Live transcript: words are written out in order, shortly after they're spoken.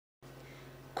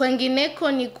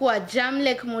Kwengineko ni kuwa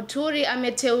Jamleck Muturi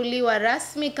ameteuliwa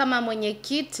rasmi kama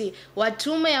mwenyekiti wa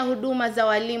Tume ya Huduma za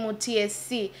Walimu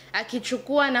TSC,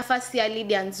 akichukua nafasi ya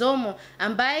Lydia Nzomo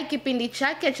ambaye kipindi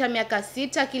chake cha miaka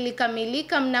 6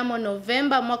 kilikamilika mnamo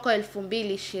Novemba mwaka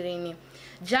 2020.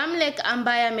 Jamleck,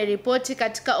 ambaye ameripoti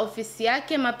katika ofisi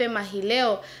yake mapema hii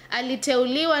leo,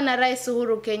 aliteuliwa na Rais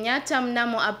Uhuru Kenyatta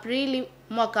mnamo Aprili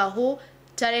mwaka huu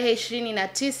tarehe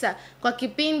 29 kwa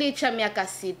kipindi cha miaka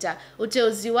 6.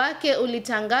 Uteuzi wake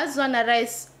ulitangazwa na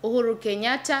Rais Uhuru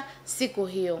Kenyatta siku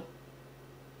hiyo.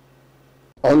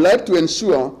 I would like to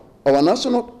ensure our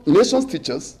nation's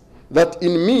teachers that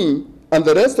in me and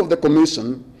the rest of the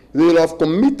commission they will have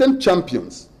committed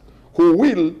champions who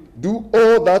will do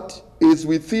all that is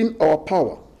within our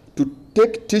power to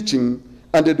take teaching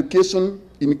and education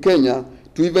in Kenya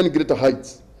to even greater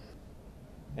heights.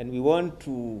 And we want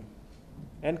to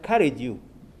encourage you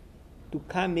to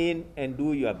come in and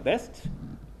do your best,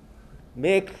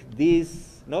 make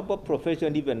this noble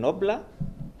profession even nobler,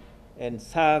 and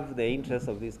serve the interests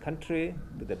of this country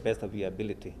to the best of your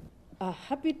ability. A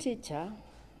happy teacher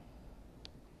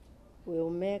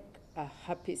will make a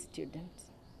happy student.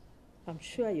 I'm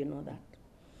sure you know that.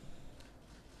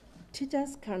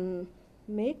 Teachers can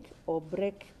make or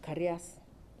break careers.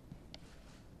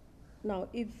 Now,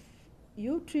 if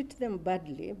you treat them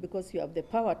badly because you have the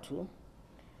power to,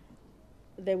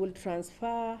 they will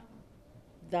transfer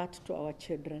that to our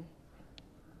children.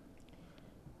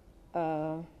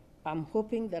 I'm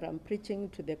hoping that I'm preaching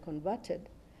to the converted,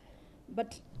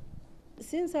 but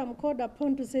since I'm called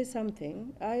upon to say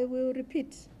something, I will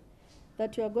repeat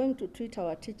that you are going to treat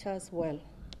our teachers well.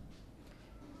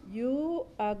 You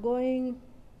are going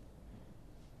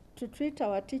to treat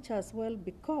our teachers well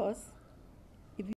because